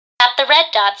the red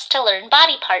dots to learn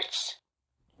body parts.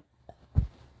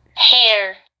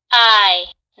 Hair, eye,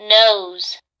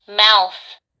 nose,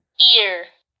 mouth, ear.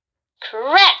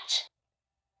 Correct!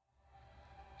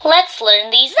 Let's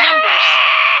learn these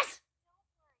numbers.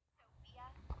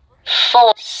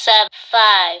 4, 7,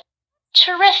 5.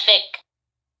 Terrific!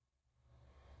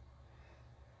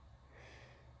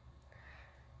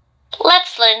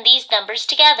 Let's learn these numbers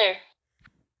together.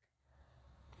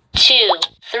 2,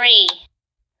 3,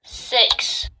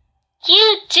 6.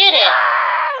 You did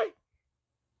it!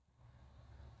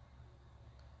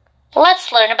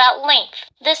 Let's learn about length.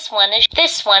 This one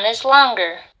is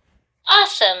longer.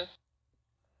 Awesome!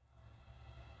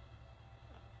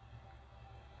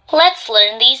 Let's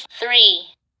learn these.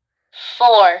 3,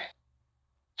 4,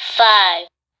 5.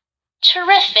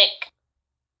 Terrific!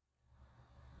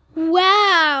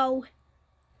 Wow!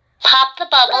 Pop the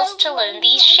bubbles to learn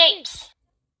these shapes.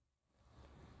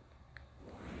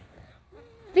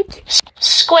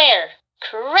 Square.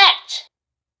 Correct!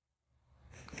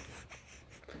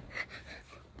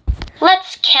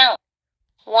 Let's count.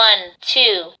 1,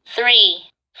 2, 3,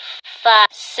 5,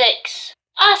 6.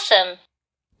 Awesome!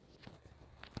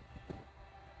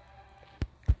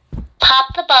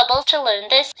 Pop the bubble to learn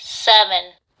this.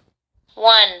 7.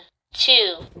 1,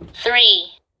 2,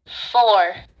 3,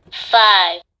 4,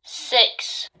 5,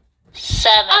 6,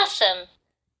 7. Awesome!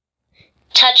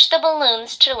 Touch the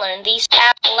balloons to learn these.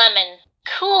 Lemon.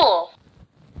 Cool!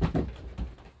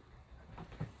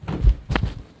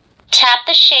 Tap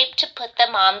the shape to put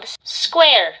them on the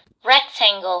square.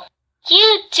 Rectangle.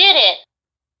 You did it!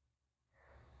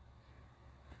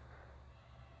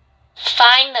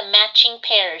 Find the matching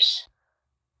pairs.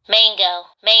 Mango,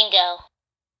 mango.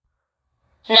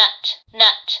 Nut,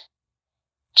 nut.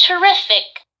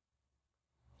 Terrific!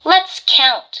 Let's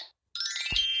count.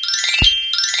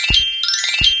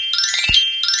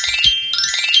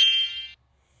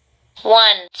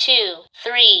 1, 2,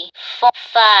 3, 4,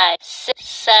 5, 6,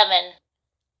 7.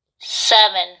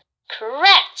 7.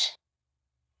 Correct!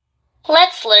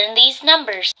 Let's learn these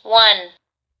numbers. 1,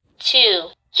 2.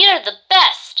 You're the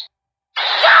best!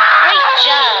 Great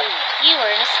job! You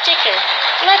earn a sticker.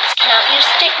 Let's count your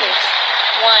stickers.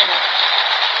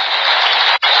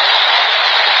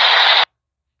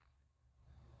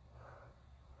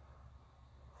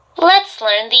 1. Let's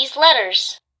learn these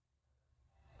letters.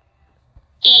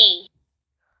 E,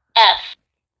 F,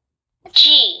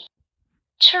 G.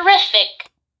 Terrific!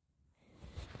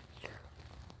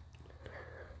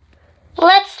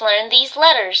 Let's learn these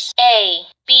letters. A,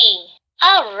 B.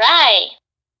 All right!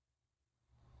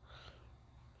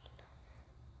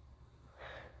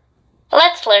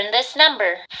 Let's learn this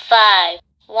number. 5.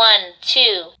 1,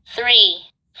 2, 3,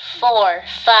 4,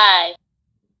 5.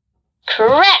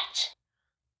 Correct!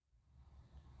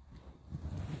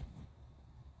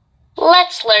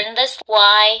 Let's learn this.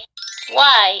 Y.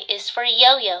 Y is for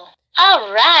yo-yo.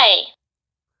 All right!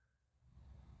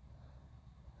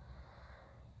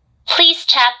 Please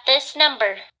tap this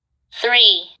number.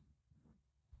 3.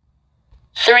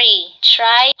 3.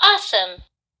 Try. Awesome!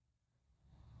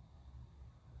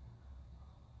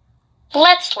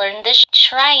 Let's learn this.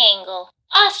 Triangle.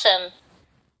 Awesome!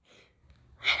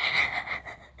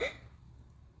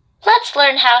 Let's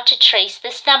learn how to trace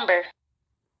this number.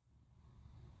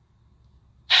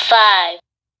 5.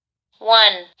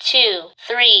 1, 2,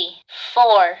 3,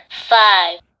 4,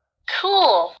 5.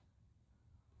 Cool!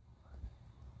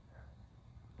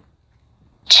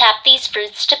 Tap these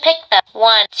fruits to pick them.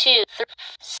 1, 2, 3,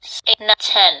 6, 8, 9,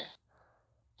 10.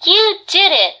 You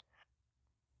did it!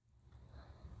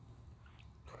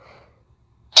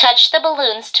 Touch the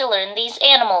balloons to learn these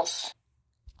animals.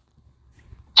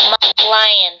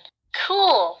 Lion.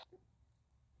 Cool!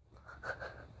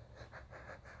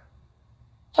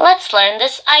 Let's learn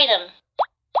this item.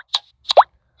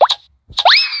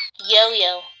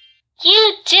 Yo-yo.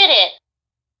 You did it!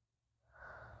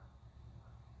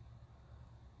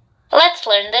 Let's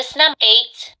learn this number.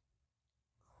 8.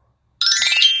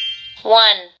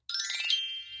 1,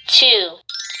 2,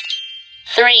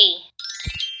 3,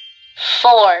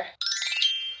 4,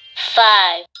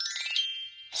 5,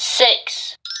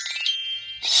 6,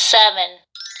 7,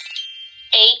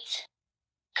 8.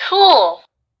 Cool!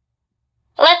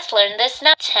 Let's learn this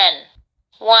number. 10.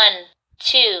 1,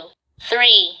 2,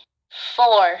 3,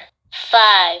 4,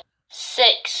 5,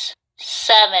 6,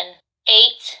 7,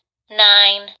 8,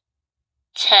 9,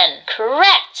 10.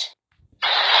 Correct!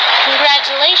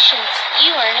 Congratulations!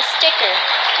 You earn a sticker.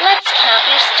 Let's count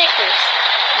your stickers.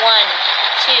 1,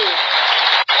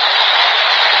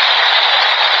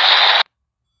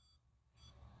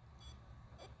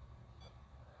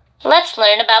 2. Let's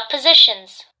learn about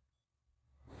positions.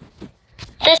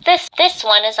 This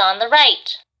one is on the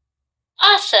right.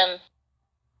 Awesome!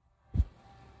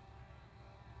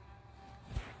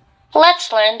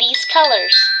 Let's learn these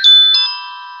colors.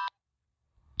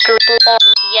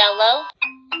 Yellow.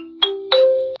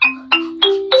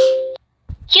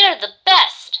 You're the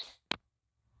best!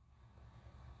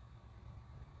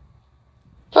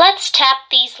 Let's tap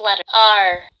these letters.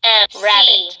 R, M,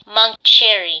 rabbit, monk,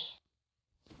 cherry.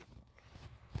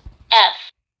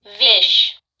 F,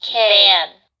 fish, K, van,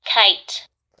 kite.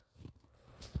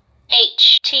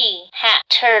 H, T, hat,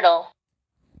 turtle.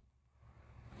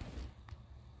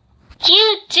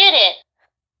 You did it!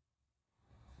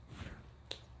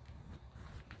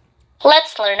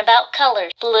 Let's learn about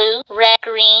colors. Blue, red,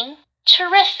 green.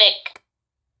 Terrific!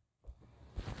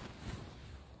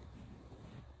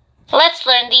 Let's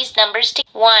learn these numbers to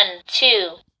 1,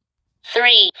 2,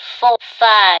 3, 4,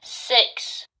 5,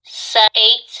 6, 7,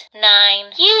 8, 9.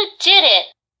 You did it!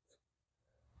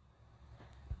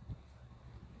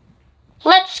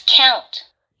 Let's count.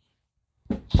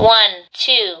 1,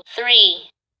 2, 3,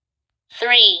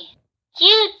 3.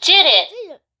 You did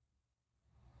it!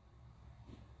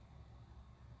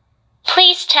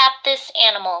 Please tap this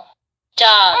animal.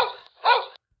 Dog.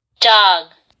 Dog.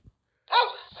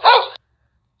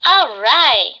 All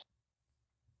right.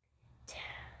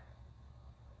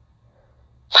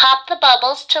 Pop the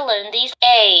bubbles to learn these.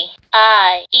 A,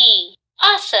 I, E.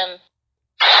 Awesome.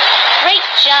 Great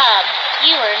job.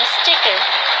 You earn a sticker.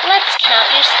 Let's count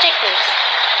your stickers.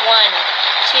 1,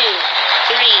 2,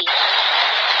 3.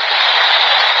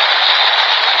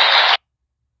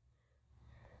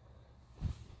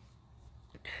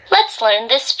 Let's learn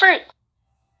this fruit.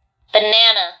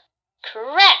 Banana.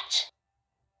 Correct.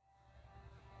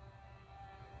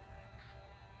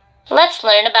 Let's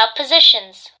learn about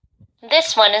positions.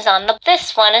 This one is in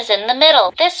the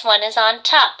middle. This one is on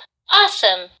top.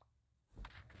 Awesome.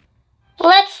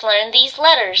 Let's learn these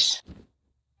letters.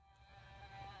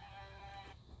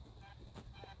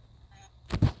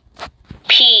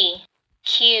 P,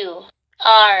 Q,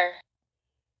 R.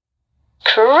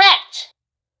 Correct.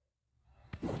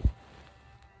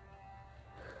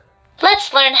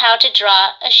 Let's learn how to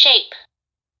draw a shape.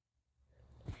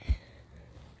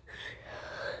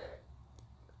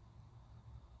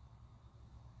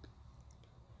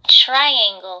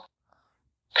 Triangle.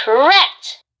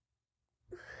 Correct.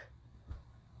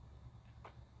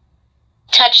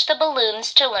 Touch the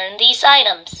balloons to learn these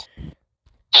items.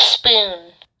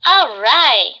 Spoon. All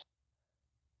right.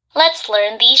 Let's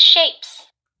learn these shapes.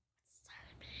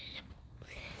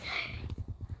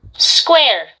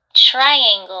 Square,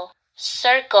 triangle,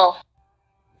 circle.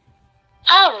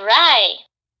 All right.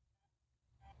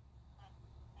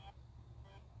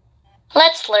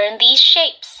 Let's learn these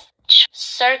shapes.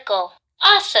 Circle.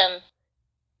 Awesome.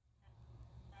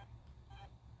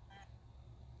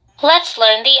 Let's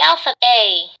learn the alphabet.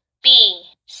 A, B,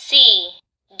 C,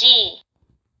 D,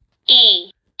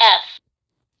 E, F,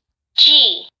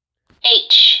 G,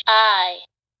 H, I,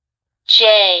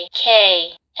 J,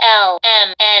 K, L,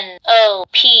 M, N, O,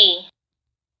 P,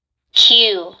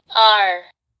 Q, R,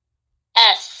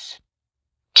 S,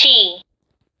 T,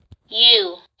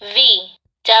 U, V,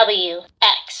 W,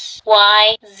 X,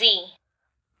 Y, Z.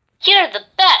 You're the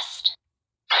best!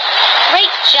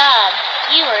 Great job!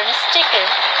 You earn a sticker.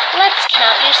 Let's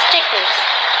count your stickers.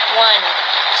 1,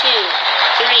 2,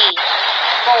 3,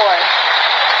 4,